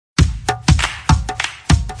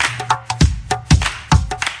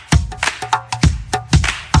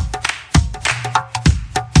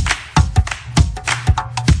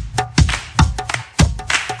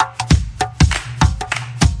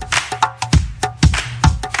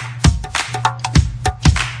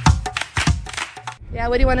Yeah,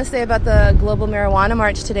 what do you want to say about the Global Marijuana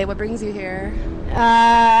March today? What brings you here?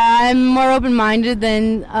 I'm more open-minded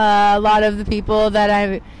than a lot of the people that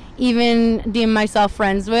I even deem myself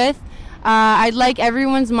friends with. I'd like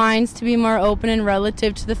everyone's minds to be more open and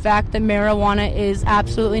relative to the fact that marijuana is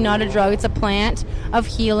absolutely not a drug. It's a plant of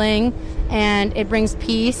healing, and it brings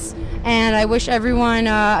peace. And I wish everyone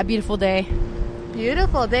a beautiful day.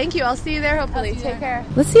 Beautiful. Thank you. I'll see you there, hopefully. Take care.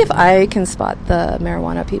 Let's see if I can spot the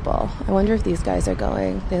marijuana people. I wonder if these guys are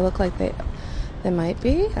going. They look like they might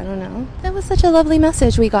be. I don't know. That was such a lovely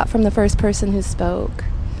message we got from the first person who spoke.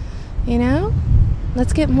 You know?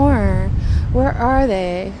 Let's get more. Where are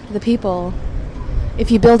they? The people.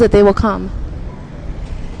 If you build it, they will come.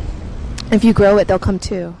 If you grow it, they'll come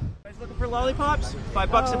too. Looking for lollipops?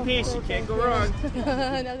 $5 a piece. You can't go wrong. No,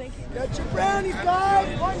 thank you. Got your brownies,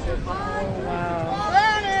 guys. 1 for 5. Wow.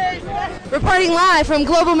 Brownies. Reporting live from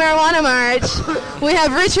Global Marijuana March. We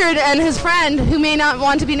have Richard and his friend who may not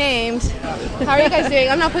want to be named. How are you guys doing?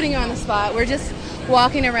 I'm not putting you on the spot. We're just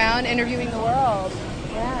walking around interviewing the world.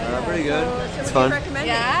 Yeah. Pretty good. So It's fun.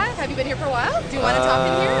 Yeah? Have you been here for a while? Do you want to talk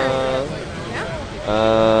in here?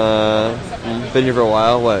 Yeah? Been here for a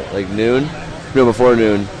while. What, like noon? No, before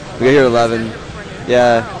noon. We got here at 11.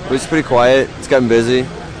 Yeah, it was pretty quiet. It's gotten busy.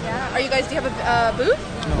 Yeah. Do you have a booth?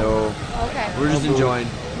 No. Okay. We're just enjoying.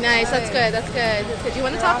 Nice. That's good. Do you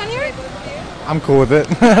want to talk on here? I'm cool with it.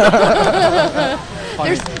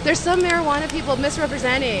 There's some marijuana people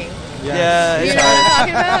misrepresenting. Yeah. You know what I'm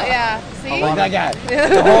talking about? Yeah. See? How long I got?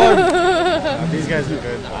 These guys are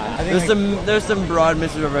good. There's some broad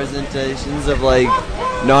misrepresentations of like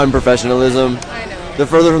non-professionalism. I know. The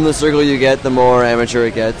further from the circle you get, the more amateur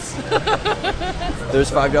it gets. There's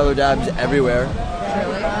 $5 dabs everywhere.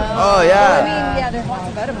 Really? Oh yeah. Yeah, there's lots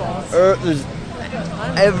of edibles. There's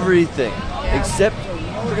everything except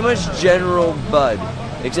pretty much general bud,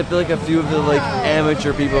 except like a few of the like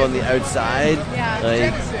amateur people on the outside. Yeah.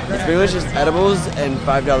 Like it's pretty much just edibles and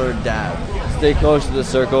 $5 dab. Stay close to the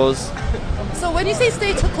circles. So when you say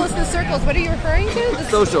stay close to the circles, what are you referring to?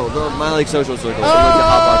 Social, my like social circles. Like the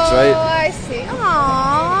hot box, right? Oh, I see.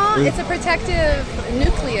 Aww, it's a protective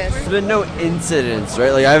nucleus. There's been no incidents,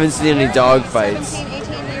 right? Like I haven't seen any dog fights. 17,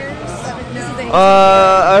 18 years?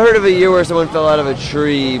 I heard of a year where someone fell out of a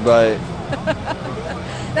tree, but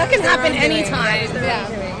That can happen anytime.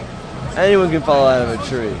 Yeah. anyone can fall out of a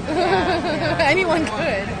tree. Anyone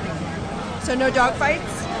could. So no dog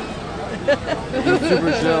fights?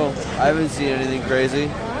 Super chill. I haven't seen anything crazy.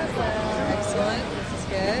 Excellent. This is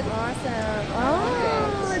good. Awesome.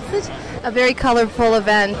 Oh, it's such a very colorful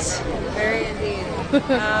event. Very indeed.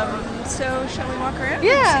 So shall we walk around?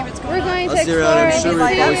 Yeah, And see what's we're going to Let's see explore. around. I'm sure we've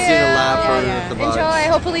and probably see seen a you. lap or the box. Enjoy.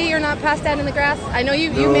 Hopefully you're not passed out in the grass. I know you.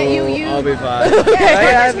 No, You. I'll be fine.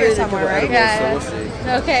 Yeah, here somewhere, right? Yeah. So we'll see.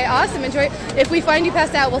 Okay. Awesome. Enjoy. If we find you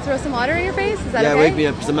passed out, we'll throw some water in your face. Is that Yeah, okay? wake me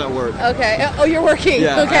up because I'm at work. Okay. Oh, you're working.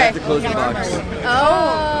 Yeah, Okay. I have to close the box.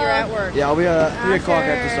 Oh, You're at work. Yeah, I'll be 3 o'clock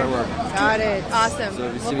after start work. Got it. Awesome. So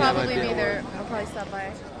if you see We'll me, I might probably be be at there. I'll probably stop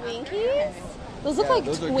by. Twinkies? Those look like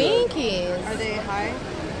those are good. Twinkies. Are they high?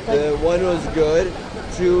 The 1 was good,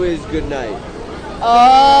 2 is good night.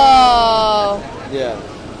 Oh. Yeah.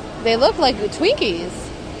 They look like Twinkies.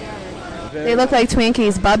 They look like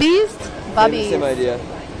Twinkies. Bubbies? Bubbies. Same idea.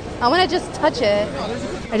 I want to just touch it.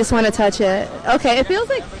 I just want to touch it. Okay, it feels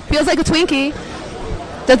like a Twinkie.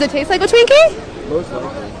 Does it taste like a Twinkie? Most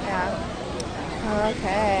likely. Yeah.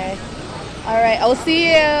 Okay. All right, I'll see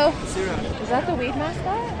you. See you around. Is that the weed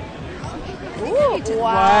mascot? Ooh,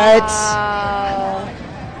 wow.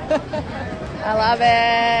 I love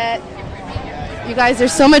it. You guys,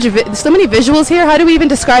 there's so many visuals here. How do we even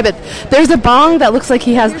describe it? There's a bong that looks like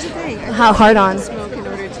he has how hard on. Smoke in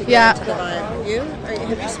order to Yeah. get to the vibe.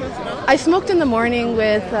 Have you smoked at all? I smoked in the morning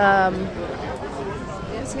with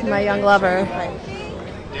my young lover.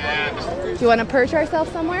 Do you want to perch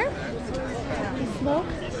ourselves somewhere? Smoke?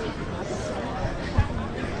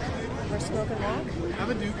 Or smoke and walk? I have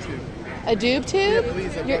a dupe too. A doob tube? Yeah,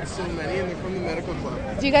 please. I've got so many, and they're from the medical club.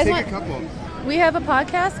 Do you guys Take want? a couple. We have a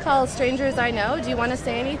podcast called Strangers I Know. Do you want to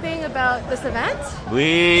say anything about this event?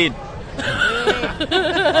 Weed.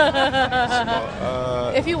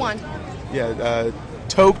 If you want. Yeah,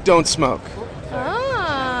 toke, don't smoke.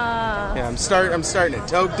 Ah. Yeah, I'm starting it.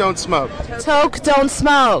 Toke, don't smoke. Toke, don't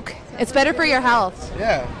smoke. It's better for your health.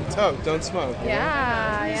 Yeah, toke, don't smoke.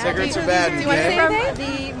 Yeah. Cigarettes are bad. Do you want to say okay?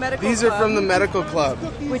 anything? The medical These are club, from the medical club.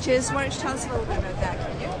 which is, why don't you tell us a little bit about that,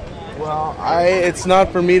 can you? Well, it's not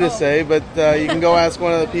for me to say, but you can go ask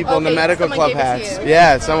one of the people in the Okay, medical someone club gave it to hats. you.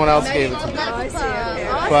 Yeah, someone else gave it to me. I see,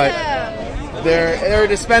 okay. Awesome. They're a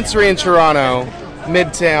dispensary in Toronto,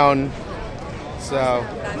 Midtown. So,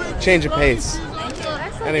 change of pace.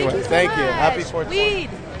 Anyway, thank you. Happy 420. Weed.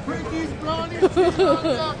 Twinkies,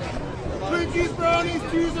 brownies,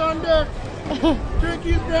 trees on deck.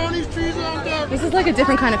 Twinkies, brownies, trees on deck. This is like a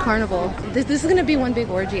different kind of carnival. This is going to be one big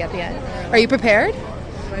orgy at the end. Are you prepared?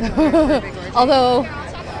 Although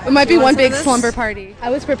it might be one big slumber party. I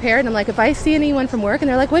was prepared, and I'm like, if I see anyone from work and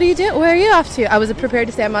they're like, what do you do? Where are you off to? I was prepared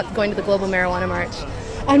to say I'm not going to the Global Marijuana March.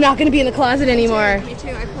 I'm not going to be in the closet anymore. Me too.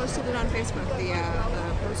 I posted it on Facebook. The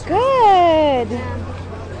poster. Good.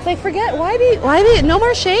 It's like, forget, why be, no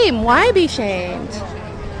more shame. Why be shamed?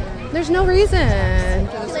 There's no reason.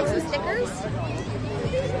 Would you like some stickers?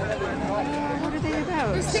 What are they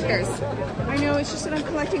about? They're stickers. I know, it's just that I'm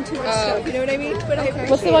collecting too much stuff. You know what I mean? But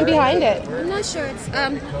What's the one behind it? I'm not sure. It's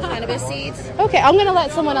cannabis seeds. Okay, I'm going to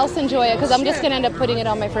let someone else enjoy it because I'm just going to end up putting it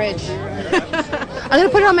on my fridge. I'm going to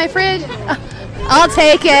put it on my fridge. I'll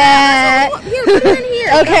take it. Here, put it in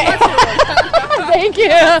here. Okay. Thank you.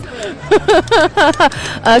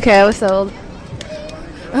 Okay, I was sold.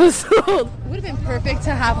 It would have been perfect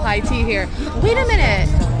to have high tea here. Wait a minute.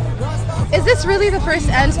 Is this really the first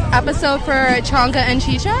episode for Chonga and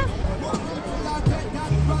Cheecha?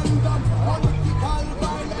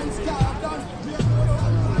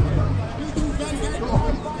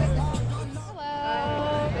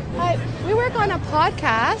 Hi. We work on a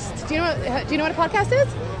podcast. Do you know what a podcast is?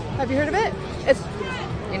 Have you heard of it? It's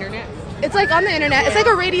Internet. It's like on the internet. It's like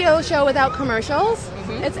a radio show without commercials.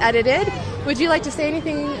 Mm-hmm. It's edited. Would you like to say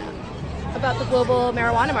anything about the Global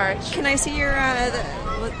Marijuana March? Can I see your,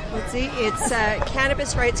 let's see, it's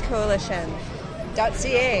Cannabis Rights Coalition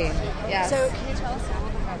 .ca. Yeah. So can you tell us a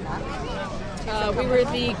little bit about that? We were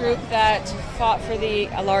the group that fought for the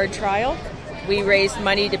Allard trial. We raised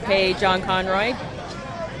money to pay John Conroy.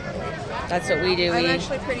 That's what we do. I'm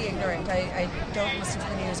actually pretty ignorant. I don't listen to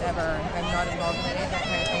the news ever. I'm not involved in any of that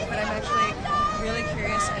kind of thing. But I'm actually really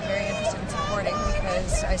curious and very interested in supporting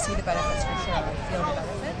because I see the benefits for sure. I feel the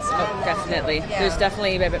benefits. Oh, definitely. Yeah. There's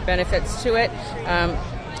definitely benefits to it.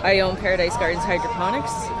 I own Paradise Gardens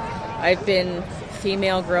Hydroponics. I've been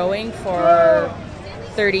female growing for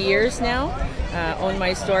 30 years now. Own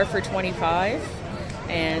my store for 25.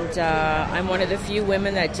 And I'm one of the few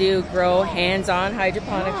women that do grow hands-on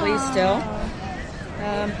hydroponically still.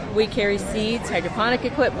 We carry seeds, hydroponic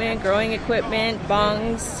equipment, growing equipment,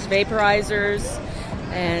 bungs, vaporizers,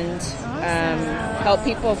 and help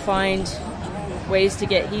people find ways to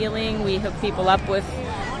get healing. We hook people up with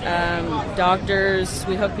doctors.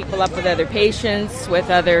 We hook people up with other patients, with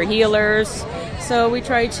other healers. So we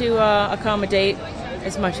try to accommodate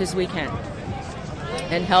as much as we can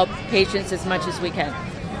and help patients as much as we can.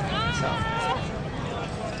 So,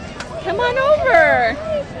 come on over.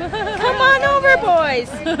 Come on over, boys.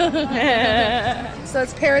 So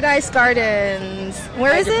it's Paradise Gardens.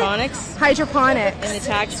 Where is it? Hydroponics. Hydroponics. In the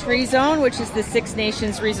tax-free zone, which is the Six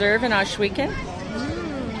Nations Reserve in Ohsweken.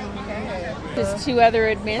 There's two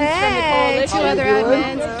other admins from the coalition. Two other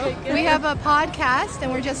admins. We have a podcast,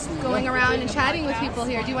 and we're just going around and chatting with people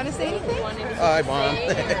here. Do you want to say anything? Hi, Mom.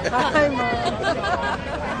 Hi, Mom.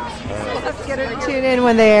 We'll have to get her to tune in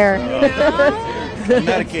when they're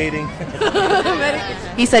Medicating.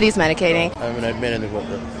 He said he's medicating. I'm an admin with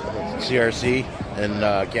the CRC and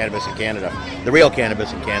Cannabis in Canada. The real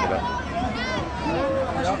cannabis in Canada.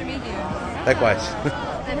 Pleasure to meet you. Likewise.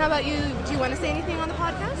 And how about you? Do you want to say anything on the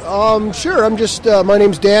podcast? Sure. I'm just, my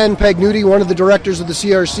name's Dan Pagnuti, one of the directors of the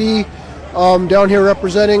CRC, down here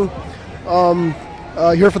representing,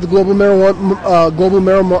 here for the Global Marijuana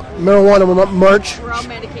March. We're all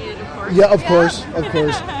medicated, of course. Yeah, of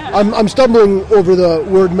course. I'm stumbling over the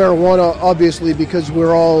word marijuana, obviously, because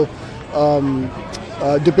we're all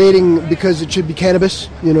debating because it should be cannabis,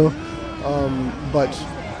 you know. But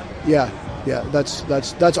yeah,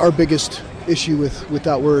 that's our biggest issue with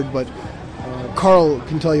that word. But Carl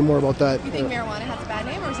can tell you more about that. You think marijuana has a bad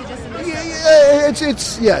name, or is it just a misnomer? Yeah,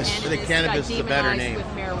 it's yes. I think cannabis is a better name. With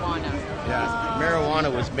marijuana. Yeah,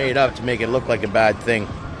 marijuana was made up to make it look like a bad thing.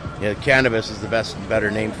 Yeah, cannabis is the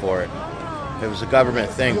better name for it. It was a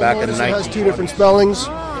government thing back in the 1920s. It has two different spellings.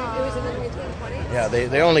 Yeah,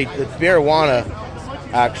 they only the marijuana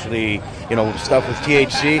actually, stuff with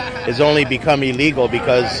THC has only become illegal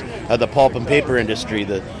because of the pulp and paper industry.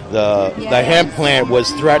 The hemp plant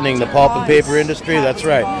was threatening the pulp and paper industry. That's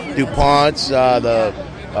right. DuPont's, the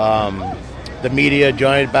media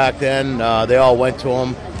joined back then. They all went to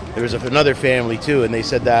them. There was another family too, and they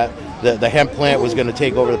said that the hemp plant was going to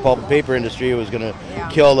take over the pulp and paper industry. It was going to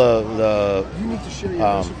kill the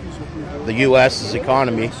U.S.'s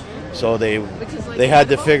economy. So they had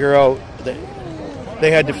to figure out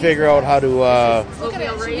how to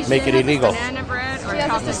make it illegal.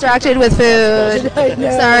 Distracted with food.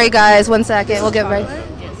 Sorry, guys. 1 second. We'll get right.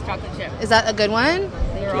 Is that a good one?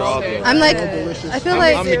 They're all good. I'm like, I feel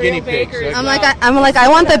like I'm the guinea pig. So I'm like I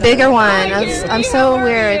want the bigger one. I'm so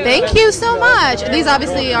weird. Thank you so much. These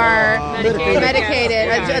obviously are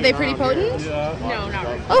medicated. Are they pretty potent? No, not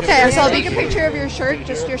really. Okay, so I'll Take a be picture of your shirt,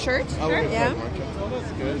 just your shirt. Sure. Yeah.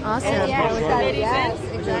 awesome. Yeah, with that, yes,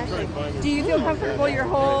 exactly. Do you feel comfortable your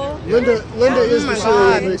whole? Linda is the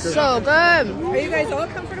serial maker. So good. Are you guys all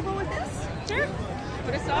comfortable with this? Sure.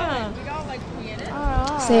 Put us on. We all like to be in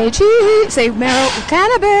it. Say cheese. Say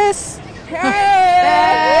cannabis.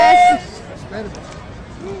 Yes.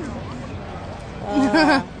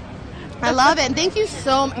 I love it. And thank you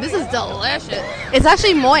so much. This is delicious. It's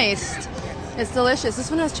actually moist. It's delicious. This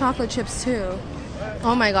one has chocolate chips too.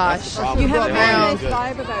 Oh my gosh. You have a very Wow. nice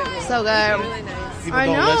vibe about you. So good. Really nice. People I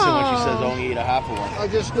don't listen when she know. says only eat a half of one. I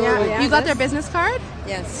just know. Yeah. You got their business card?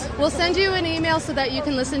 Yes. We'll send you an email so that you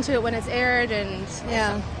can listen to it when it's aired. And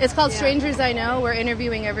Yeah. it's called Strangers I Know. We're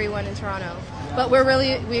interviewing everyone in Toronto. But we're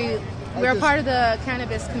a part of the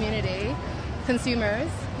cannabis community, consumers.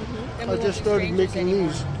 I just started making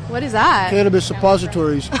these What is that? cannabis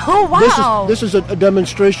suppositories. Oh, wow. This is a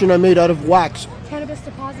demonstration I made out of wax. Cannabis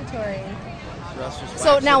suppository.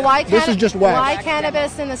 So now why This is just wax. why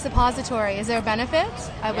cannabis in the suppository? Is there a benefit?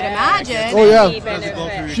 I would imagine. Oh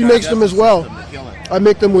yeah, she makes them as well. I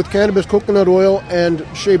make them with cannabis, coconut oil, and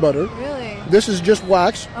shea butter. Really? This is just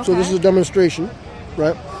wax, so this Okay. is a demonstration,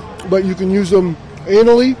 right? But you can use them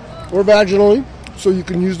anally or vaginally, so you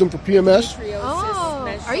can use them for PMS. Oh,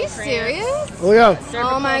 are you serious? Oh yeah,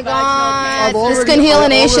 Oh my I've God! This already- can heal a I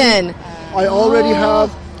already- nation.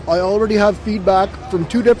 I already have feedback from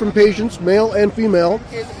 2 different patients, male and female.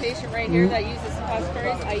 Here's a patient right here that uses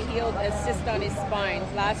suppositories. I healed a cyst on his spine.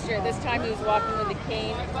 Last year, this time he was walking with a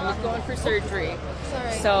cane and was going for surgery.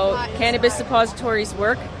 So cannabis suppositories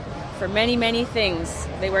work for many, many things.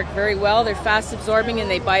 They work very well. They're fast absorbing and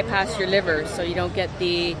they bypass your liver, so you don't get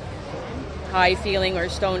the high feeling or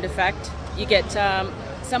stoned effect. You get,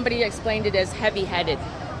 somebody explained it as heavy-headed,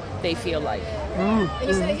 they feel like. And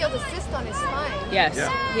you said he healed a cyst on his spine. Yes,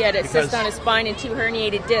 he had a cyst on his spine and 2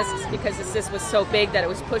 herniated discs because the cyst was so big that it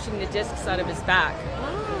was pushing the discs out of his back.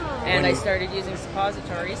 And I started using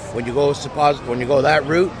suppositories. When you go that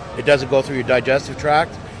route, it doesn't go through your digestive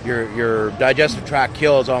tract. Your digestive tract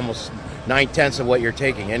kills almost 9/10 of what you're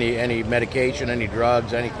taking. Any medication, any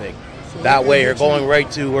drugs, anything. That way, you're going right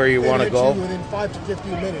to where you want to go. Within 5 to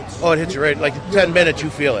 15 minutes. Oh, it hits you right. Like 10 minutes, you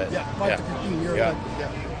feel it. Yeah, 5 to 15. You're Yeah.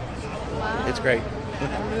 like, It's great. I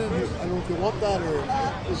don't know if you want that or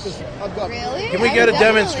it's just I've got. Really? Can we get a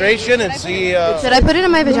demonstration and see? Should I put it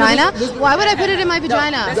in my vagina? Why would I put it in my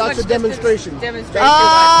vagina? That's a demonstration. Demonstration.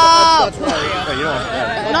 Oh, That's why. Oh, you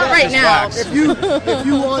don't. not right now. If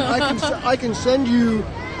you want, I can send you.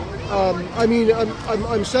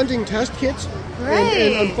 I'm sending test kits,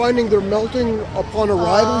 and I'm finding they're melting upon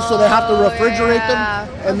arrival, so they have to refrigerate them,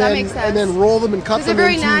 and that then makes sense. and then roll them and cut These are them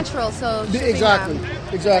very into. natural, so shipping Exactly, them.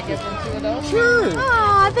 exactly. Sure.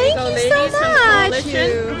 Aw, thank So you ladies so from much.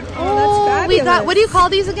 Coalition. Oh, we got. What do you call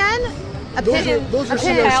these again? A pin. Those are A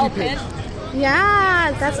pin. CRC pins.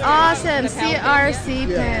 Yeah, that's awesome. CRC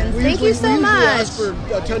pins. We Thank you so usually much. ask for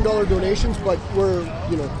 $10 donations, but we're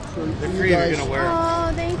for you Free, you're guys. gonna wear it.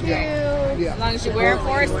 Oh, thank you. Yeah. As long as you wear it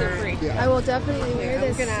for us, they're free. I will definitely wear I'm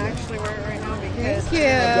this. gonna actually wear it right now because Thank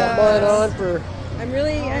you. Got mine on for. I'm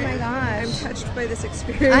really. Oh my gosh. I'm touched by this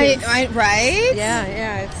experience. Right? Yeah,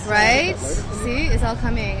 it's Right? See, it's all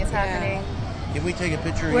coming. It's happening. Can we take a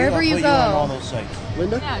picture of Wherever you? you I'll put you on go. all those sites.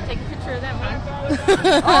 Linda? Yeah, take a picture of them, huh?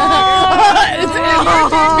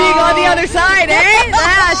 Being on the other side, eh?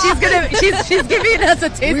 Yeah, she's giving us a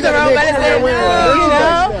taste of our medicine. You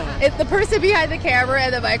know, it's the person behind the camera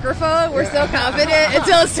and the microphone. We're so confident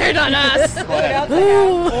until it's turned on us.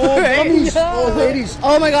 Mummies, ladies.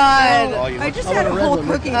 Oh my God! I just had a whole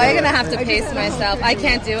cookie. I'm gonna have to pace myself. I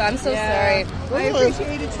can't do. I'm so sorry. I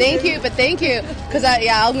appreciate it. Thank you, but thank you, because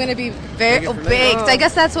I'm gonna be very baked. I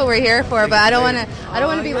guess that's what we're here for. But I don't want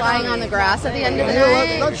to be lying on the grass at the end of the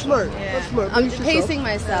night. That's smart. That's smart. I'm Pace yourself. pacing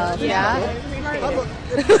myself. Yeah.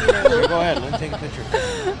 Go ahead, let's take a picture.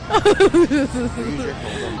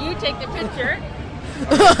 You take the picture.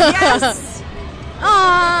 Yes.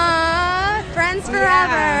 Aww, friends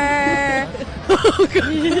forever.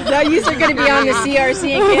 Now you are going to be on the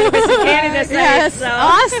CRC and Cannabis in Canada site. Yes. So.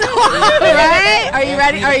 Awesome. Right? Are you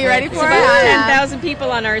ready? Are you ready for it? About 10,000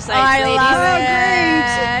 people on our site, I ladies.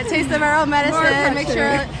 love it. Taste of our own medicine.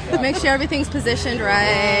 Make sure everything's positioned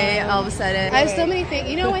right. All of a sudden, I have so many things.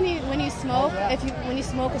 You know, when you smoke, when you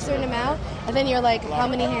smoke a certain amount, and then you're like, how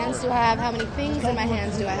many hands do I have? How many things in my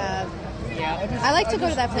hands do I have? I like to go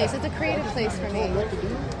to that place. It's a creative place for me.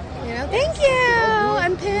 You know, thank you.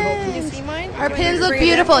 I'm pinned. Can you see mine? Our pins look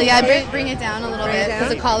beautiful. Yeah, bring it down a little bit because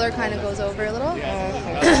the collar kind of goes over a little.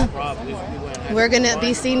 We're gonna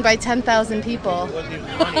be seen by 10,000 people.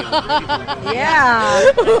 Yeah.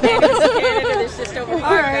 Canada, there's just over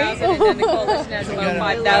 4,000, and then the coalition has about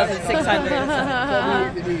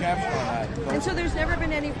 5,600. And so there's never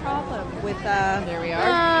been any problem with, there we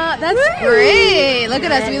are. That's great. Look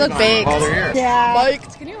at us. We look baked. Yeah.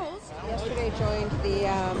 Baked. Can you hold? Yesterday joined the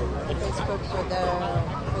Facebook for the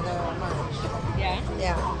march. Yeah?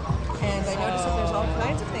 Yeah. And I noticed that there's all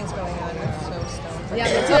kinds of things going on. I'm so stoned. Yeah,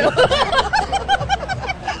 me too.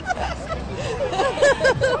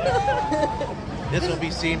 This will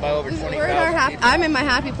be seen by over 20,000 We're in our people. I'm in my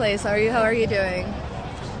happy place. How are you doing?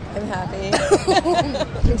 I'm happy.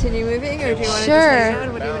 Continue moving, or do you want to Sure. just hang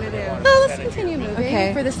out? What do you want to do? No, let's continue moving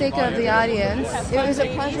Okay. for the sake of the audience. It was a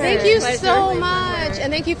pleasure. Thank you so much,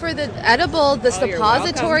 and thank you for the edible, the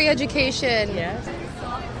suppository education. Yes.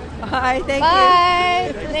 Hi, thank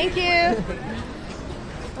Bye. Thank you.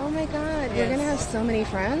 Oh my God, you're gonna have so many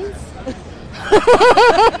friends.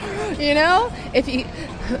 You know, if you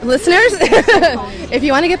listeners, if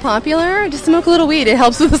you want to get popular, just smoke a little weed. It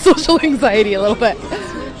helps with the social anxiety a little bit,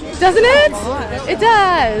 doesn't it? It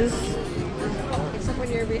does. Except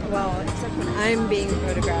when you're, except when I'm being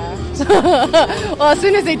photographed. Well, as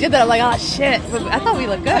soon as they did that, I'm like, oh shit! I thought we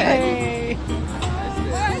looked good. Hey.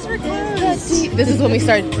 This is when we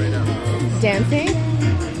start dancing.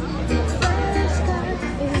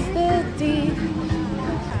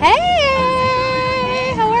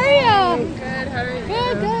 Hey, how are you? Good, how are you?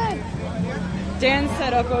 Good. Dan's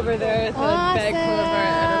set up over there with a bag full of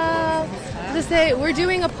our edibles. To say, we're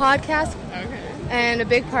doing a podcast, and a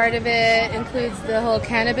big part of it includes the whole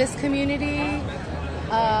cannabis community.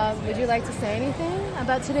 Would you like to say anything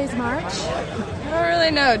about today's march? I don't really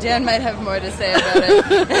know. Dan might have more to say about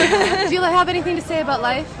it. Do you have anything to say about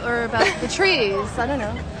life or about the trees? I don't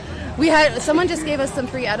know. Someone just gave us some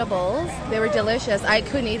free edibles. They were delicious. I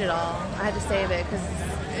couldn't eat it all. I had to save it because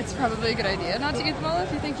It's probably a good idea not to eat them all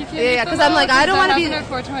if you think you can. Yeah, because I'm like, I don't want to be. At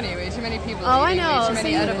 420, way too many people. Oh, I know. Way too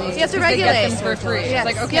many edibles. You have to because regulate. They get them for free. Yes.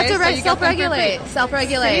 It's like, okay, you have to so you get them for self-regulate. free.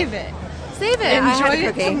 Self-regulate. Save it. I had the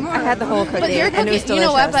cookie. I had the whole cookie. But your and it was cookie, delicious. you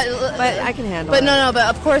know what? But I can handle But it. no. But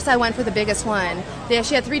of course, I went for the biggest one.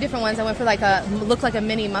 She had 3 different ones. I went for looked like a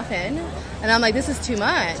mini muffin, and I'm like, this is too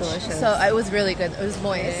much. Delicious. So it was really good. It was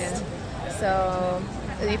moist. Yeah. So,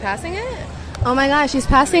 are you passing it? Oh my gosh, she's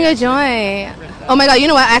passing a joint. Oh my god, you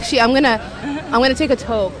know what? Actually, I'm gonna take a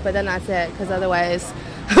toke, but then that's it, because otherwise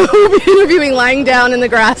we'll be interviewing lying down in the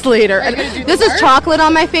grass later. And this is chocolate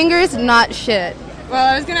on my fingers, not shit. Well,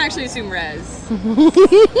 I was gonna actually assume res.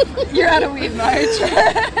 You're at a weed march.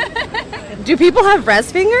 Do people have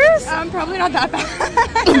res fingers? Probably not that bad.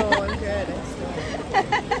 Oh, I'm good.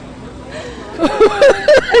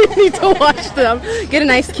 I need to wash them. Get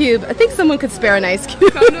an ice cube. I think someone could spare an ice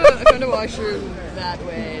cube. Come to washroom that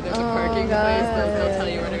way. There's a parking place. They'll tell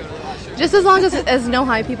you where to go to the washroom. Just as long as no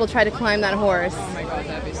high people try to climb that horse. Oh my god,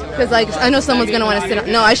 that'd be so. Because I know someone's gonna want to sit.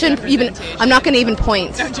 No, I shouldn't even. I'm not gonna even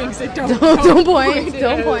point. Don't jinx it. Don't point.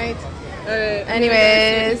 Don't point.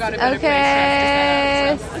 Anyways,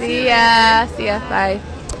 okay. See ya. Bye.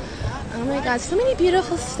 Oh my god, so many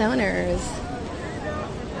beautiful stoners.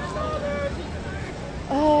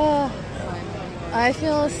 Oh, I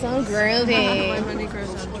feel so groovy. My money grows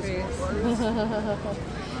on trees.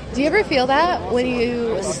 Do you ever feel that when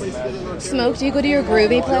you smoke? Do you go to your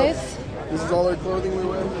groovy place? This is all our clothing we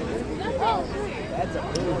wear.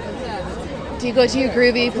 Do you go to your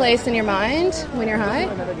groovy place in your mind when you're high?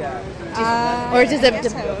 Or does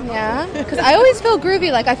it? Yeah, because I always feel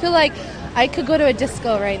groovy. Like I feel like I could go to a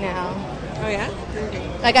disco right now. Oh yeah.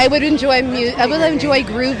 Like I would enjoy music. I would enjoy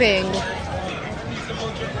grooving.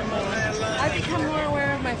 I've become more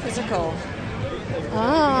aware of my physical.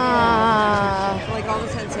 Ah. Like all the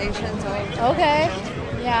sensations. Okay.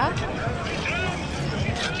 Yeah.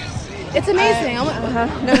 It's amazing. I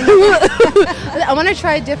want to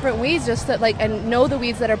try different weeds just to and know the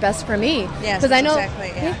weeds that are best for me. Yes, because I know,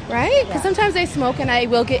 exactly, yeah. right? Because sometimes I smoke and I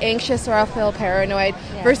will get anxious or I'll feel paranoid.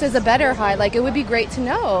 Yes. Versus a better high. Like it would be great to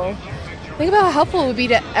know. Think about how helpful it would be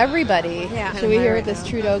to everybody. Yeah. Should we hear what this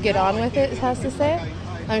Trudeau get on with it has to say?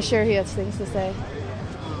 I'm sure he has things to say.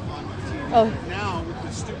 Oh. Now with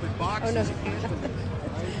the stupid boxes. Oh no.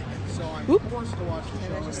 So I'm forced to watch the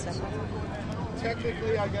show.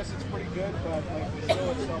 Technically, I guess it's pretty good, but the show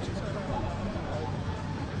itself is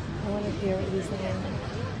I want to hear what he's saying.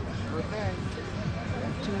 okay.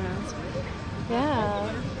 Do you want to ask? Yeah.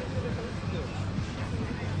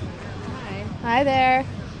 Hi. Hi there.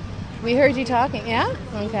 We heard you talking. Yeah?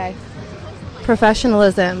 Okay.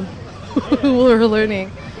 professionalism. We're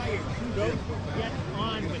learning.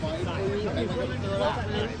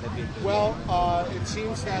 Well, it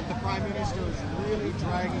seems that the Prime Minister is really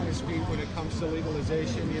dragging his feet when it comes to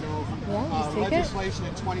legalization. You know, legislation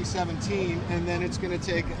in 2017, and then it's going to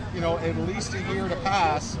take, you know, at least a year to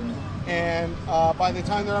pass. And by the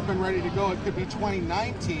time they're up and ready to go, it could be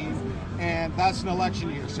 2019, and that's an election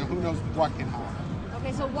year. So who knows what can happen.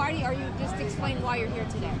 Okay, so why are you just explain why you're here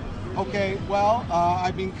today? Okay, well,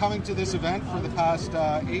 I've been coming to this event for the past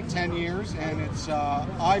 8-10 years, and it's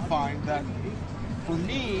I find that for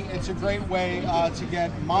me, it's a great way to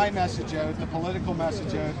get my message out, the political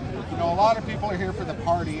message out. You know, a lot of people are here for the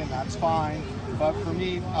party, and that's fine. But for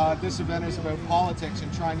me, this event is about politics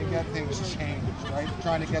and trying to get things changed, right?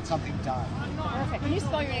 Trying to get something done. Perfect. Can you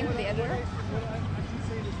spell your name for the editor?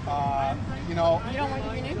 You know. You don't want to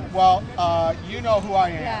give your name? Well, you know who I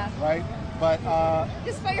am, right? But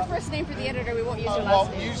just spell your first name for the editor. We won't use your well,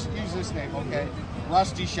 last name. use this name, okay?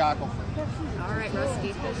 Rusty Shackelford. All right,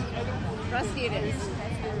 Rusty. Rusty it is.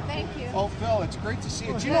 Thank you. Oh, Phil, it's great to see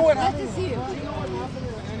you. Do you know what happened? Good to see you. Do you know what happened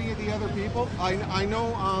with any of the other people? I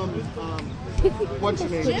know. What's your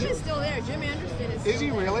name? Jim is still there. Jim Anderson is. Is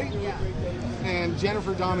he really? Yeah. And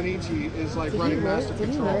Jennifer Dominici is like running Master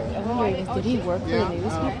Control. Did he work for the news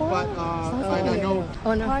before? But I know.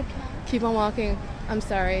 Oh no! Keep on walking. I'm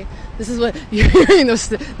sorry. This is what you're hearing. The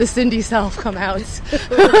Cyndi self come out.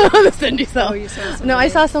 The Cyndi self. No, I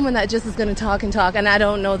saw someone that just is going to talk, and I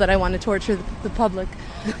don't know that I want to torture the public.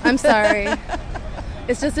 I'm sorry.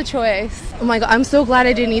 It's just a choice. Oh my god! I'm so glad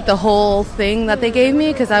I didn't eat the whole thing that they gave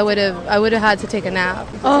me, because I would have had to take a nap.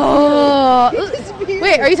 Oh,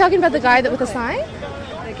 wait. Are you talking about the guy that with the sign?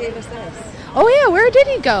 They gave us this. Oh yeah. Where did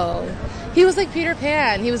he go? He was like Peter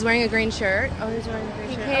Pan. He was wearing a green shirt. Oh, he was wearing a green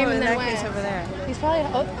shirt. He came and then went over there. He's probably.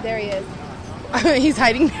 Oh, there he is. He's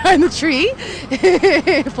hiding behind the tree,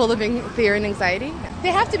 full of fear and anxiety.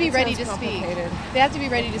 They have to be ready to speak. They have to be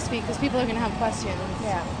ready to speak because people are going to have questions.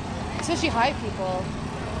 Yeah. Especially high people.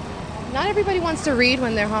 Not everybody wants to read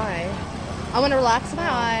when they're high. I want to relax my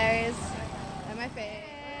eyes and my face.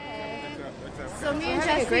 So me and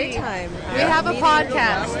Jessi, great time. We have a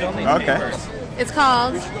podcast. Okay. It's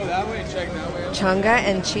called Chonga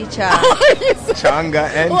and Cheecha. Chonga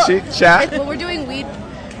and Cheecha. Well, we're doing weed,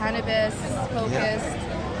 cannabis focused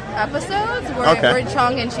episodes. We're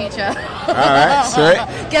Chonga and Cheecha. All right,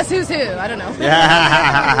 sweet. Guess who's who? I don't know.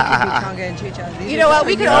 Chonga and Cheecha. You know what?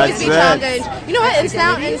 We could always be Chonga and. You know what? And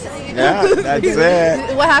sound. Yeah, that's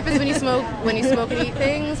it. What happens when you smoke and eat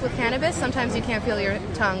things with cannabis? Sometimes you can't feel your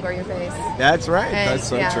tongue or your face. That's right. And, that's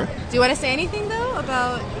so true. Do you want to say anything though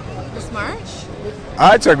about this march?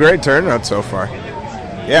 It's a great turnout so far.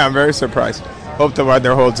 Yeah, I'm very surprised. Hope the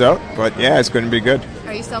weather holds out, but yeah, it's going to be good.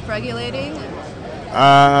 Are you self-regulating?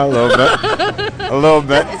 A little bit. A little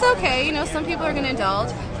bit. It's okay. You know, some people are going to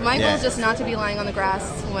indulge. My goal is just not to be lying on the grass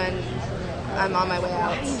when I'm on my way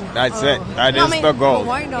out. That's it. That is the goal.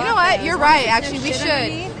 You know what? You're right. Actually, we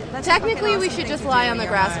should. Technically, we should just lie on the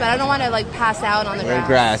grass, but I don't want to like pass out on the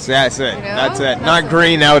grass. That's it. You know? That's it. Not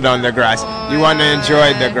green out on the grass. You want to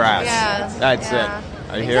enjoy the grass. Yeah. That's it.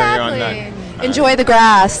 I hear you on that. Enjoy the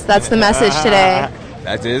grass. That's the message today.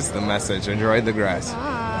 That is the message. Enjoy the grass.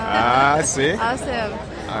 See? Awesome.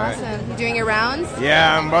 Awesome. You doing your rounds?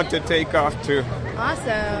 Yeah, I'm about to take off too. Awesome.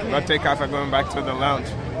 I'm about to take off. I'm going back to the lounge.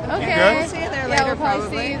 Okay. We'll see you there later, we'll probably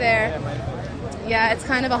see you there. Yeah, it's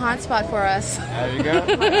kind of a hot spot for us. There you go.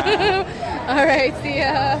 All right, see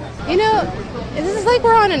ya. You know, this is like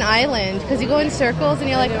we're on an island because you go in circles and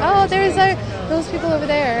you're like, oh, there's those people over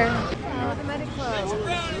there. Oh, the Medic Club.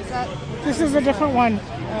 This is a different one.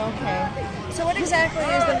 Okay. So what exactly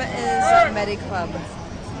is Medic Club?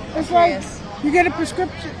 It's like you get a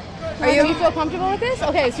prescription. Do you feel comfortable with this?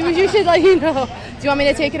 Okay, so you should let you know. Do you want me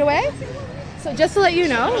to take it away? So just to let you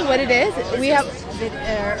know what it is, we have.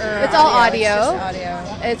 It's all audio.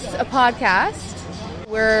 It's a podcast.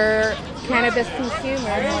 We're cannabis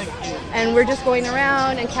consumers, and we're just going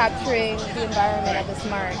around and capturing the environment at this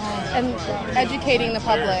march and educating the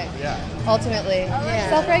public. Ultimately,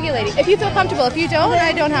 self-regulating. If you feel comfortable, if you don't,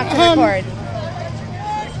 I don't have to record.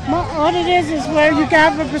 What it is where you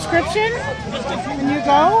have a prescription and you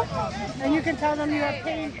go and you can tell them you have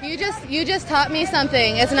pain. You just taught me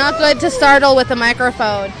something. It's not good to startle with a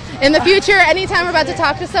microphone. In the future, anytime we're about to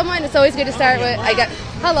talk to someone, it's always good to start with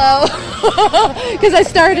hello, because I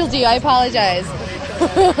startled you. I apologize.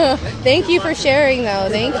 Thank you for sharing, though.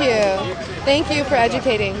 Thank you for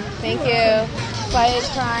educating. Thank you. Fight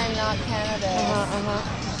crime, not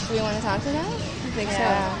cannabis. Do we want to talk to them? think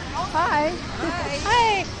Yeah. so. Hi.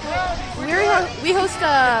 Hi. We host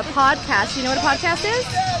a podcast. You know what a podcast is?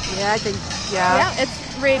 Yeah, I think, Yeah, it's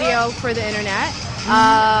radio for the internet.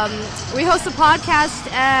 We host a podcast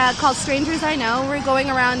called Strangers I Know. We're going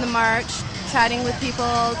around the march, chatting with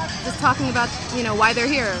people, just talking about, why they're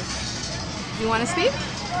here. Do you want to speak?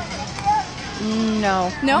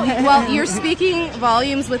 No. No? Well, you're speaking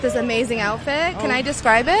volumes with this amazing outfit. Can I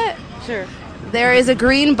describe it? Sure. There is a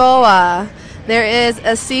green boa. There is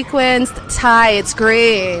a sequenced tie. It's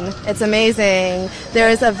green. It's amazing. There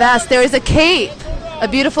is a vest. There is a cape. A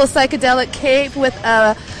beautiful psychedelic cape with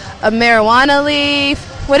a marijuana leaf.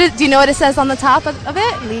 Do you know what it says on the top of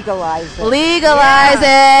it? Legalize it. Legalize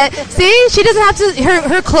it. See, she doesn't have to.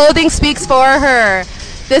 Her clothing speaks for her.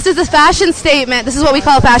 This is a fashion statement. This is what we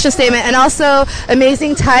call a fashion statement. And also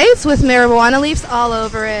amazing tights with marijuana leaves all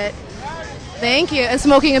over it. Thank you. And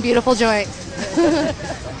smoking a beautiful joint.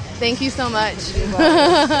 Thank you so much.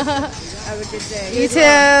 Have a good day. You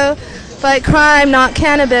too. Fight crime, not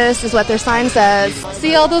cannabis, is what their sign says.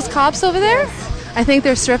 See all those cops over there? I think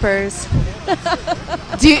they're strippers.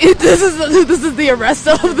 This is the arrest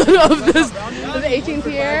of the 18th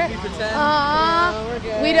year.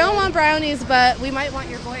 We don't want brownies, but we might want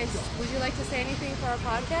your voice. Would you like to say anything for our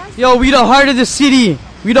podcast? Yo, we the heart of the city.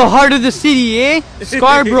 We the heart of the city, eh?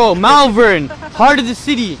 Scarborough, Malvern, heart of the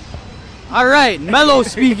city. All right, Mello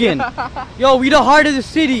speaking. Yo, we the heart of the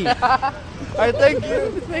city. All right, thank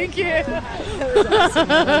you. Thank you.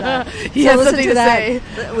 He has something to say.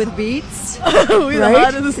 With beats? We the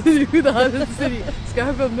heart of the city. We the heart of the city.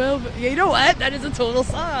 Scarborough, Melbourne. Yeah, you know what? That is a total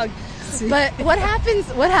song. But what happens?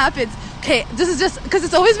 Okay, this is just because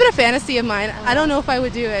it's always been a fantasy of mine. I don't know if I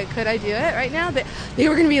would do it. Could I do it right now? They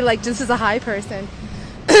were going to be like, just as a high person.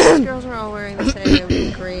 These girls are all wearing the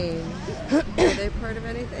same green. Are they part of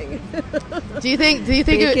anything? Do you think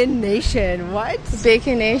Bacon Nation? What?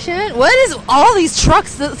 Bacon Nation? What is all these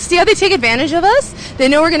trucks? See how they take advantage of us? They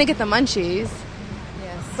know we're going to get the munchies.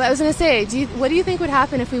 Yes. But I was going to say, what do you think would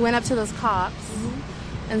happen if we went up to those cops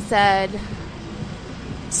and said,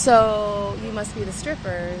 so you must be the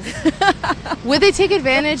strippers? Would they take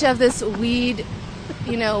advantage of this weed,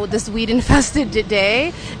 this weed-infested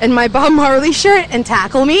day and my Bob Marley shirt and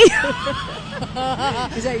tackle me?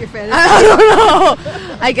 Is that your fantasy? I don't know.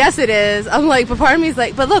 I guess it is. I'm like, but part of me is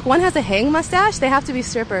like, but look, one has a hang mustache. They have to be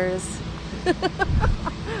strippers.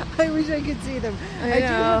 I wish I could see them. I do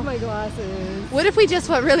have my glasses. What if we just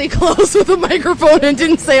went really close with the microphone and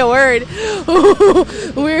didn't say a word?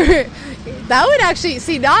 That would actually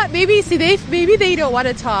maybe they don't want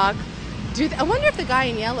to talk. I wonder if the guy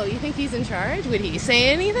in yellow, you think he's in charge? Would he say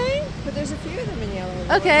anything? But there's a few of them in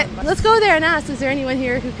yellow. Okay, let's go there and ask. Is there anyone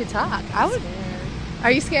here who could talk? Are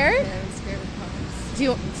you scared? Yeah, I'm scared of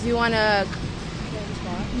cops. Do you want to?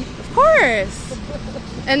 Of course.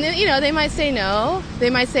 And then they might say no. They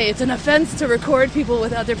might say it's an offense to record people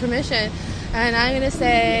without their permission, and I'm going to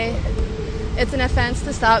say it's an offense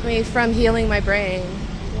to stop me from healing my brain.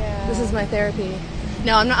 Yeah. This is my therapy.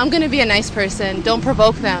 No, I'm going to be a nice person. Don't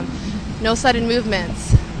provoke them. No sudden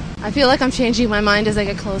movements. I feel like I'm changing my mind as I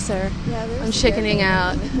get closer. Yeah, I'm chickening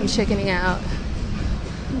out. I'm chickening out.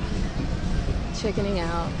 Chickening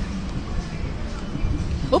out.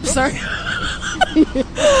 Oops, sorry.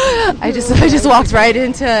 I just walked right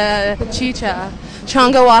into Cheecha.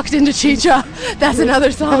 Chonga walked into Cheecha. That's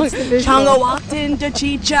another song. Chonga walked into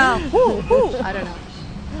Cheecha. I don't know.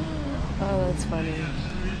 Oh, that's funny.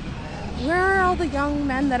 Where are all the young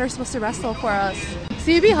men that are supposed to wrestle for us?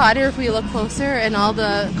 See, it'd be hotter if we look closer and all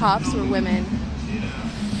the cops were women.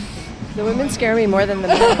 The women scare me more than the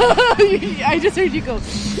men. I just heard you go.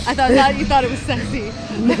 I thought you thought it was sexy.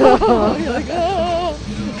 No. You're like, oh.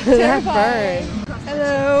 That burn.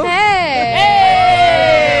 Hello. Hey.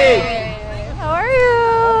 Hey. How are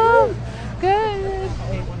you? Good.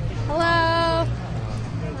 Hello.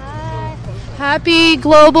 Hi. Happy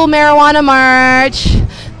Global Marijuana March.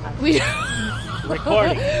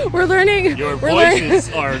 Recording. We're learning. Your voices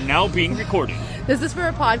are now being recorded. This is for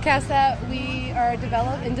a podcast that we are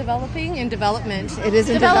developing in development. It is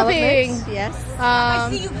in developing. Development. Yes. I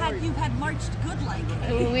see you've had marched good like.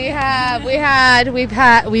 We've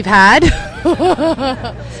had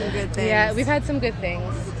some good things. Yeah, we've had some good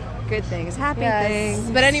things. Good things. Happy things.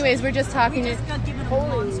 But anyways, we're just talking. We just got given a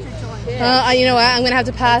monster joint. You know what? I'm gonna have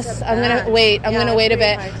to pass. I'm gonna wait. I'm gonna wait a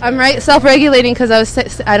bit. I'm self-regulating because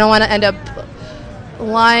I don't want to end up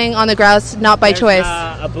lying on the ground, not by choice.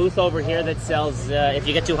 A booth over here that sells. If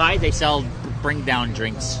you get too high, they sell bring down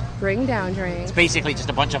drinks. Bring down drinks. It's basically just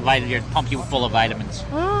a bunch of vitamins. Pump you full of vitamins.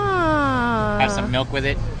 Ah. Have some milk with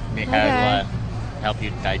it. They have help you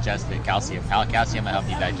digest it. Calcium will help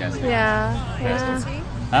you digest it. Vitamin C?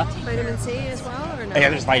 Huh? Vitamin C as well, or no? Yeah,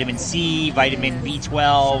 there's vitamin C, vitamin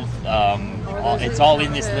B12. It's all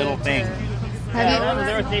in this little thing.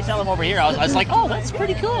 They sell them over here. I was like, oh, that's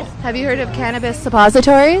pretty cool. Have you heard of cannabis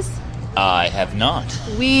suppositories? I have not.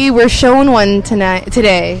 We were shown one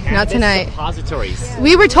today, not tonight. Suppositories.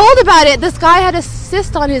 We were told about it. This guy had a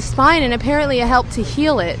cyst on his spine, and apparently it helped to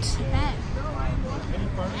heal it.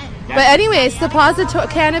 But anyways,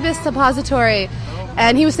 cannabis suppository.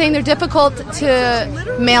 And he was saying they're difficult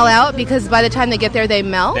to mail out because by the time they get there, they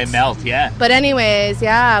melt. They melt, yeah. But anyways,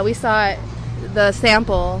 yeah, we saw it. The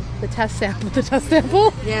test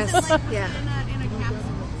sample. Yes, yeah.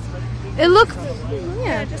 It looked,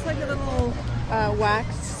 Yeah, just like a little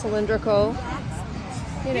wax, cylindrical,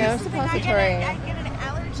 suppository. I get an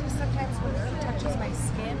allergy sometimes when it touches my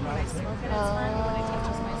skin. When I smoke it, it's fine. But when it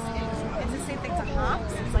touches my skin, it's the same thing to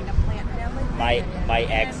hops. It's like a plant family. My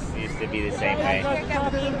ex used to be the same way. I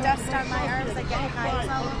got weed dust on my arms. I get hives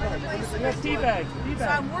all over the place. So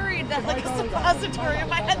I'm worried that like a suppository,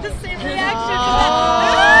 if I had the same reaction to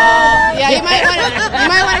that. yeah, you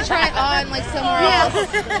might want to try it on like somewhere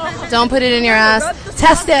else. Don't put it in your ass.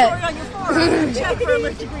 Test it.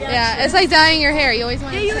 Yeah, it's like dyeing your hair. You always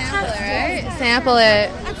want to sample it, right? Sample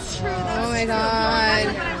it. That's true. Oh my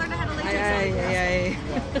god.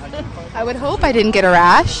 I would hope I didn't get a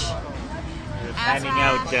rash. Handing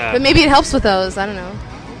out. But maybe it helps with those. I don't know.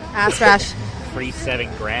 Ass rash. Free 7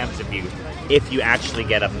 grams if you actually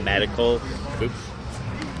get a medical. Oops.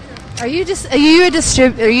 Are you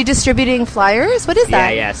distributing flyers? What is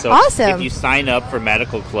that? Yeah. So awesome. if you sign up for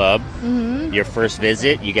Medical Club, your first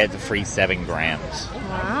visit, you get the free 7 grams.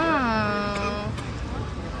 Wow.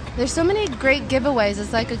 There's so many great giveaways.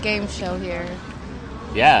 It's like a game show here.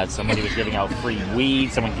 Yeah, somebody was giving out free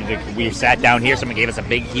weed. We sat down here. Someone gave us a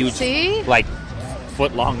big, huge,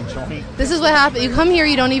 foot-long joint. This is what happens. You come here,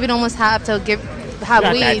 you don't even almost have to have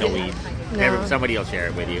Not weed. that, no weed. No. Somebody will share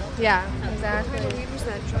it with you. Yeah, exactly.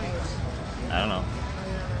 I don't know.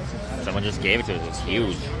 Someone just gave it to us. It's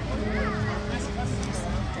huge.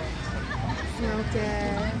 Smoked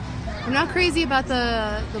it. I'm not crazy about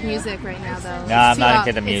the music right now, though. No, I'm not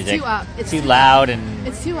into the music. It's too up. It's too loud and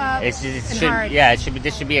it's too up. It and should, hard. yeah.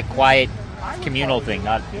 This should be a quiet, communal thing,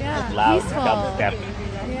 not loud peaceful. dubstep.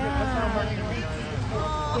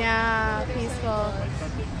 Yeah, peaceful.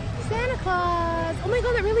 Santa Claus. Oh my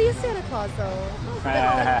God, that really is Santa Claus, though.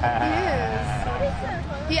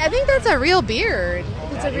 He is. I think that's a real beard.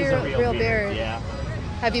 It's a real beard. Yeah.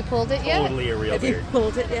 Have you pulled it yet? Totally a real beard. Have you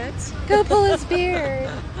pulled it yet? Go pull his beard.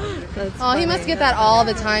 He must get that all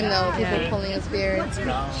the time, though, people Yeah. pulling his beard. What's your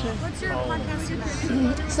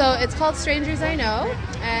podcast? So it's called Strangers I Know,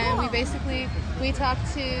 and we talk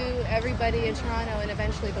to everybody in Toronto and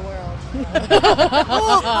eventually the world.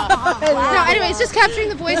 No, anyways, just capturing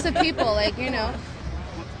the voice of people,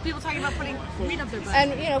 People talking about putting weed up their butt.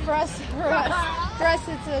 And for us,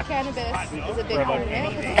 it's cannabis is a big part of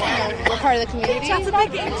it. We're part of the community. That's a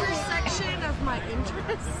big intersection of my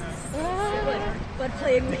interests. But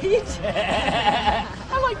playing weed. I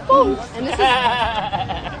like both.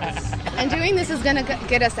 And doing this is gonna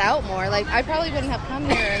get us out more. Like I probably wouldn't have come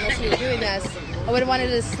here unless we were doing this. I would have wanted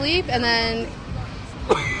to sleep and then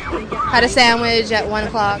had a sandwich at 1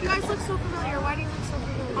 o'clock. You guys look so familiar. Why do you look so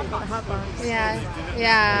familiar? Hot box. Yeah.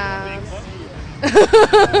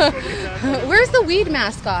 Where's the weed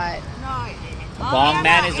mascot? Bong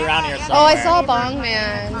Man is around here somewhere. Oh, I saw Bong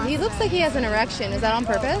Man. He looks like he has an erection. Is that on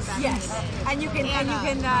purpose? Yes. And you can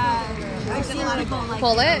I've seen a lot of people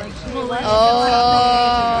Pull it? Pull it.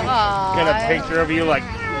 Oh. Get a picture of you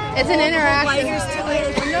It's an interactive.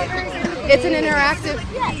 It's an interactive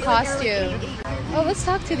costume. Oh, let's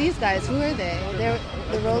talk to these guys. Who are they? They're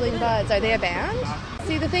the Rolling Buds. Are they a band?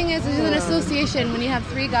 See, the thing is, it's an association when you have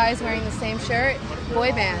 3 guys wearing the same shirt.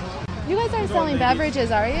 Boy band. You guys aren't selling beverages,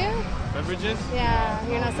 are you? Beverages? Yeah,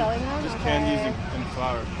 you're not selling them? Just candies and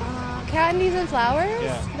flowers. Candies and flowers?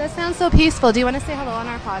 Yeah. That sounds so peaceful. Do you want to say hello on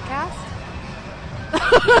our podcast?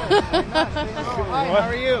 Hi, how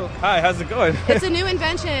are you? Hi, how's it going? It's a new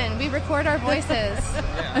invention. We record our voices.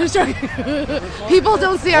 I'm just joking. People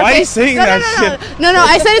don't see our Why face. are you saying that shit? No,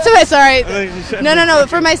 I said it to my sorry. No.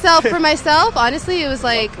 For myself, honestly, it was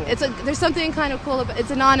like there's something kind of cool about it's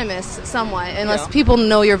anonymous somewhat, unless people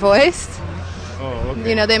know your voice. Oh,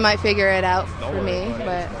 okay. They might figure it out for me,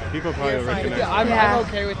 but people probably recognize. Yeah, I'm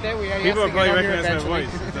okay with it. People probably recognize my voice.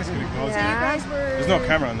 That's gonna close it. There's no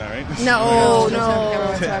camera on that, right? No.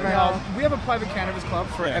 We have a private cannabis club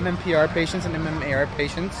for MMPR patients and MMAR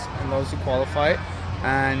patients and those who qualify.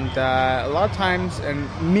 And a lot of times, and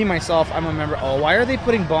me myself, I'm a member. Oh, why are they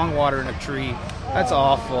putting bong water in a tree? That's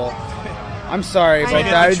awful. I'm sorry about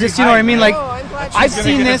that. Just, you know what I mean? Like, I've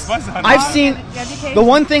seen this. I've seen the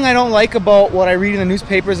one thing I don't like about what I read in the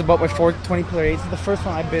newspapers about my 420 parades. The first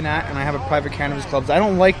one I've been at, and I have a private cannabis club. I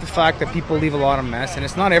don't like the fact that people leave a lot of mess, and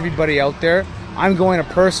it's not everybody out there. I'm going to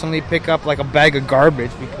personally pick up like a bag of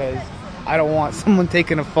garbage because I don't want someone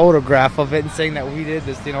taking a photograph of it and saying that we did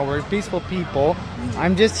this. You know, we're peaceful people.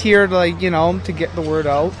 I'm just here to, like, you know, to get the word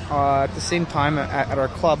out. At the same time, at our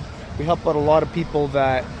club, we help out a lot of people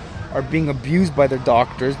that are being abused by their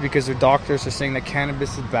doctors because their doctors are saying that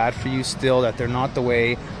cannabis is bad for you still, that they're not the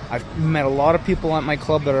way. I've met a lot of people at my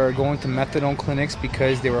club that are going to methadone clinics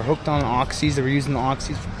because they were hooked on oxys. They were using the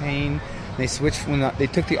oxys for pain. They switched when they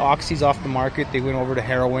took the oxys off the market. They went over to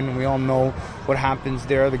heroin, and we all know what happens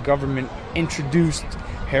there. The government introduced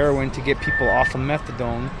heroin to get people off of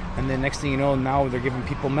methadone, and then next thing you know, now they're giving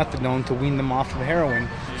people methadone to wean them off of heroin.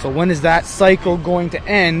 So when is that cycle going to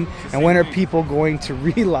end, and when are people going to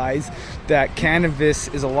realize that cannabis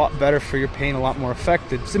is a lot better for your pain, a lot more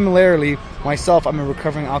effective? Similarly, myself, I'm a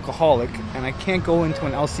recovering alcoholic, and I can't go into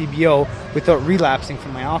an LCBO without relapsing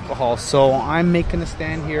from my alcohol. So I'm making a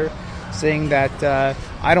stand here saying that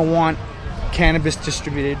I don't want cannabis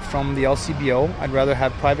distributed from the LCBO. I'd rather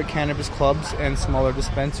have private cannabis clubs and smaller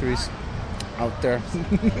dispensaries out there.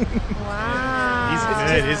 Wow.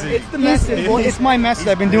 He's good, isn't he? It's the message. Well, it's my message.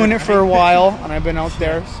 I've been doing it for a while, and I've been out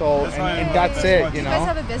there, so and that's it. You Do you know. guys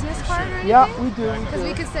have a business card or anything? Yeah, we do. Because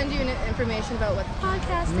we could send you information about what the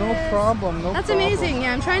podcast is. No problem. That's amazing.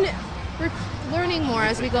 Yeah, I'm trying to. We're learning more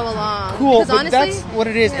as we go along. Cool, but honestly, that's what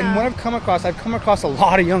it is. And what I've come across a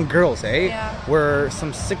lot of young girls, Yeah. where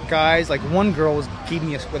some sick guys, like one girl was giving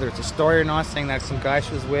me, whether it's a story or not, saying that some guy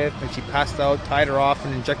she was with, and she passed out, tied her off,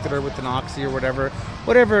 and injected her with an oxy or whatever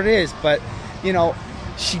it is. But, you know,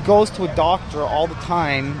 she goes to a doctor all the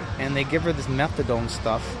time, and they give her this methadone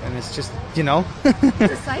stuff, and it's just, you know.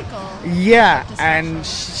 It's a cycle. Yeah, and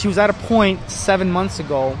she was at a point 7 months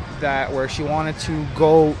ago where she wanted to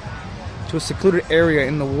go to a secluded area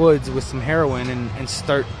in the woods with some heroin and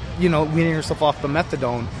start, you know, weaning herself off the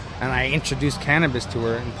methadone. And I introduced cannabis to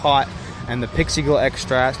her and pot and the Pixie Girl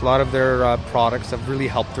extracts. A lot of their products have really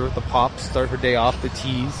helped her. The pops start her day off, the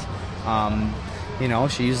teas. You know,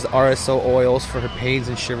 she uses RSO oils for her pains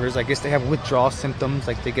and shivers. I guess they have withdrawal symptoms,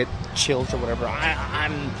 like they get chills or whatever.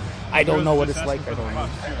 I don't know what it's like. I don't know.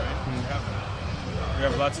 We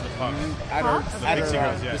have lots of the pops. At our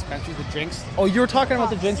dispensaries, the drinks. Oh, you were talking about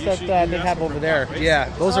the drinks that they have over there. Yeah,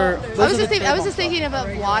 those are. I was just thinking about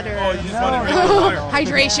water. Oh, you just wanted water.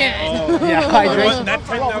 Hydration. Oh. Yeah, hydration. That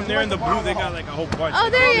tent down there in the blue, they got like a whole bunch. Oh,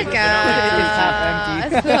 there you go.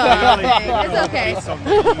 It's It's okay.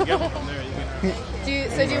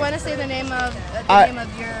 Do you want to say the name of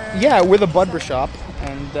your? Yeah, we're the Budber Shop,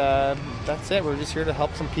 and that's it. We're just here to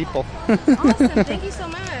help some people. Awesome! Thank you so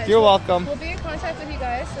much. You're welcome. We'll be in contact with you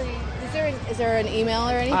guys. So is there an email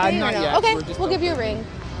or anything? Not or no? yet. Okay, we'll give you a ring.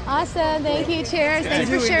 Awesome. Thank you. Cheers. Thanks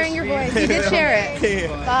for sharing your voice. You did share it.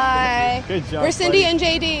 Bye. Good job. We're Cyndi and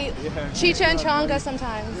JD. Cheecha and Chonga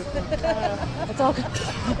sometimes. It's all good.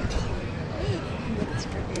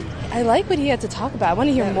 I like what he had to talk about. I want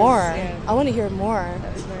to hear more. I want to hear more.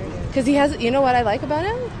 Because he has, you know what I like about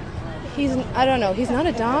him? I don't know, he's not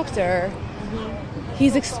a doctor.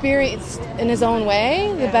 He's experienced in his own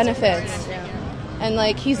way the benefits. And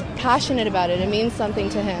like, he's passionate about it. It means something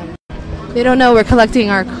to him. They don't know we're collecting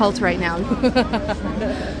our cult right now.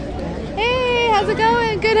 Hey, how's it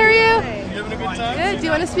going? Good, how are you? You having a good time? Good. Do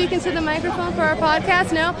you want to speak into the microphone for our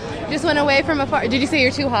podcast? No? You just went away from afar. Did you say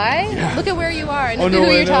you're too high? Yeah. Look at where you are and look at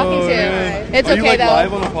who you're talking to. It's are okay you, like, though.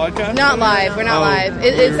 live on the podcast? Not live. We're not live.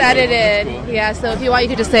 It's cool. edited. Cool. Yeah, so if you want, you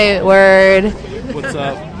could just say word. What's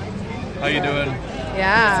up? How you doing?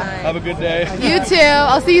 Yeah. Have a good day. You too.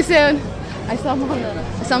 I'll see you soon. I saw him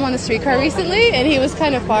on the streetcar recently, and he was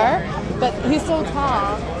kind of far, but he's so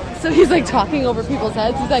tall. So he's like talking over people's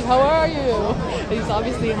heads. He's like, "How are you?" And he's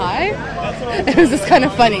obviously high. It was just kind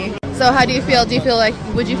of funny. So how do you feel? Do you feel like,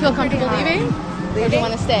 would you feel comfortable leaving? Or do you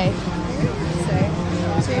want to stay?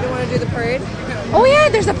 So you don't want to do the parade? Oh yeah,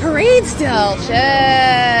 there's a parade still.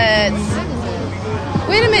 Shit.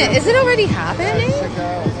 Wait a minute, is it already happening?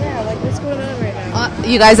 Yeah, like what's going on right now?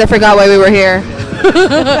 You guys, I forgot why we were here.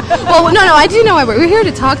 Well, no, I do know why we're here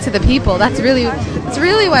to talk to the people. That's really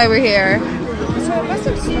why we're here. So it must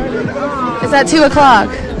have started. It's at 2 o'clock.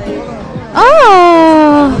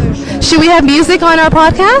 Oh, should we have music on our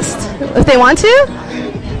podcast if they want to?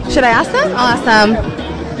 Should I ask them? I'll ask them.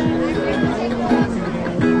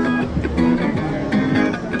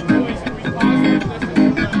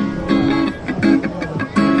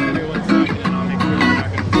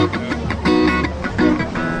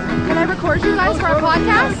 Can I record you guys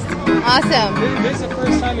Awesome. This is the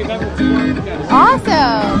first time we've ever performed together.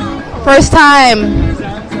 Awesome. First time.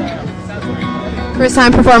 First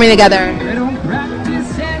time performing together. They don't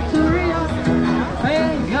practice Santeria. I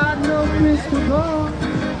ain't got no crystal ball.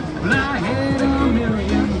 Well, I had $1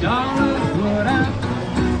 million,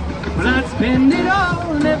 but I'd spend it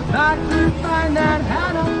all. And if I could find that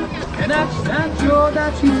Hannah and that Sancho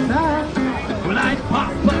that she's found, well, I'd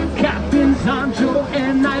pop a Captain Sancho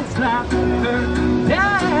and I'd slap her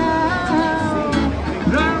down.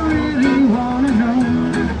 But I really wanna know,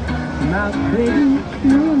 my baby,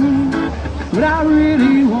 what I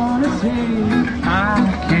really wanna say, I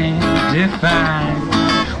can't define.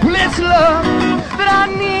 Well, it's love that I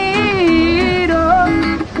need.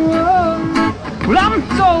 Oh, oh. Well, I'm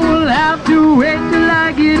told I'll have to wait till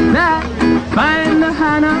I get back, find the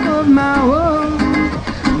Hannah of my world.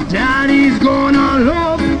 Daddy's gonna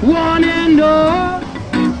love one and all.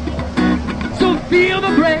 So feel the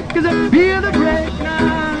break, 'cause I feel the break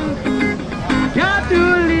now. Got to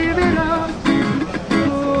live it up.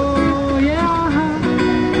 Oh yeah,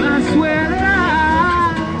 well, I swear that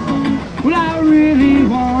I really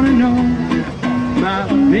wanna know, my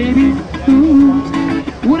baby, ooh,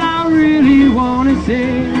 what I really wanna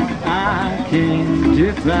say, I can't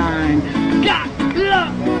define. Got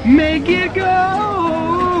love, make it go.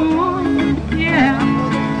 Yeah,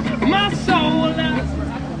 my soul now.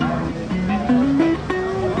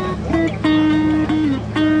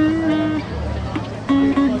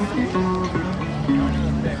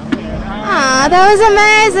 Aw, that was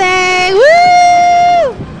amazing!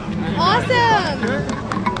 Woo! Awesome!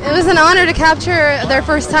 It was an honor to capture their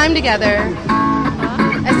first time together.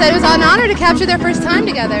 I said it was an honor to capture their first time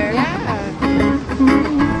together. Yeah.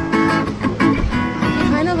 He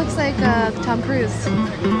kind of looks like Tom Cruise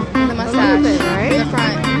with the mustache in the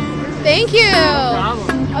front. Thank you. I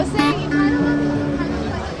was saying you kind of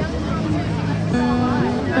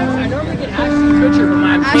I normally get Ashton Kutcher, but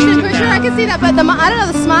I'm Ashton Kutcher, I can see that, but I don't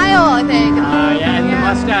know, the smile, I think. Yeah, and the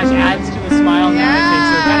mustache adds to the smile now, I think,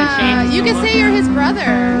 so it kind of changes. You can say you're his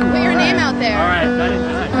brother. Put your name out there. All right, that is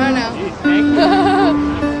nice. I don't know. Thank you.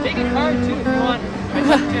 Take a card, too, if you want.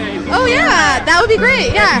 Oh, yeah, that would be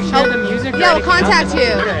great, yeah. Share the music. Yeah, we'll contact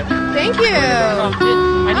you. Thank you.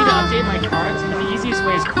 I need to update my cards. The easiest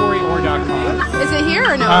way is CoreyOr.com. Is it here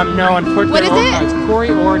or no? No, unfortunately. What is it? It's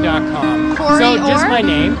CoreyOr.com. Corey so just my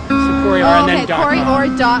name, so Corey Orr, and then .com.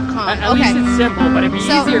 CoreyOr.com. At least it's simple, but it'd be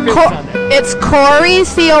easier if it was on there. It's Corey,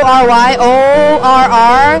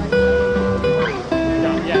 CoryorR.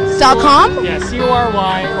 .com? Yeah,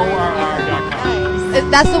 CoryorR.com.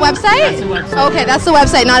 That's the website? That's the website. Okay, that's the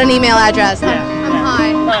website, not an email address. I'm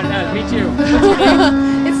high. Oh, no, me too. What's your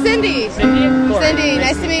name? It's Cyndi. Cyndi? Cyndi,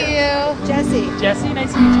 nice to meet you. Jessie. Jessie,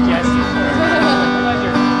 nice to meet you, Jessie.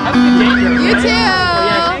 Have a good day. You too. Oh,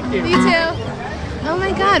 yeah, thank you. You too. Oh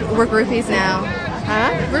my God, we're groupies now.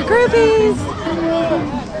 Huh? We're groupies.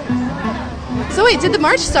 So wait, did the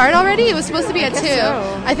march start already? It was supposed to be at 2.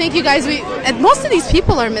 so. I think you guys, and most of these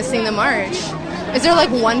people are missing the march. Is there like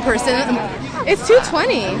one person? It's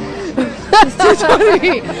 2:20. It's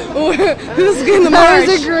 2:20. Who's in the march? That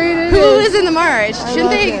was a great image. Who is in the march? I Shouldn't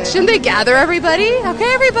love they? it. Shouldn't they gather everybody?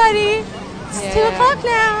 Okay, everybody. It's 2 o'clock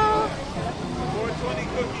now.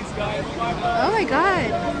 Oh my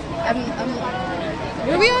God.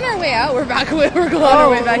 Were we on our way out? We're back. We're going on our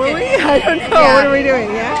way back were in. we? I don't know. What are we doing?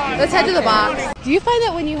 Yeah. Let's head to the box. Do you find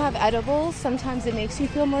that when you have edibles, sometimes it makes you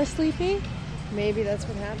feel more sleepy? Maybe that's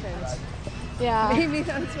what happens. Yeah. Maybe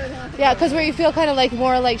that's what happens. Yeah, because where you feel kind of like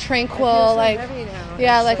more like tranquil, I feel so like heavy now.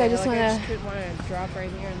 yeah, like I just I want just to. want to drop right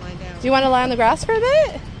here and lie down. Do you want to lie on the grass for a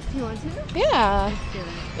bit? You want to? Yeah.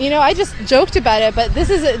 You know, I just joked about it, but this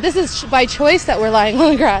is by choice that we're lying on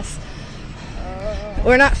the grass.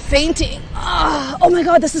 We're not fainting. Oh my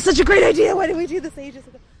God, this is such a great idea. Why didn't we do this ages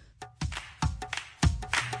ago?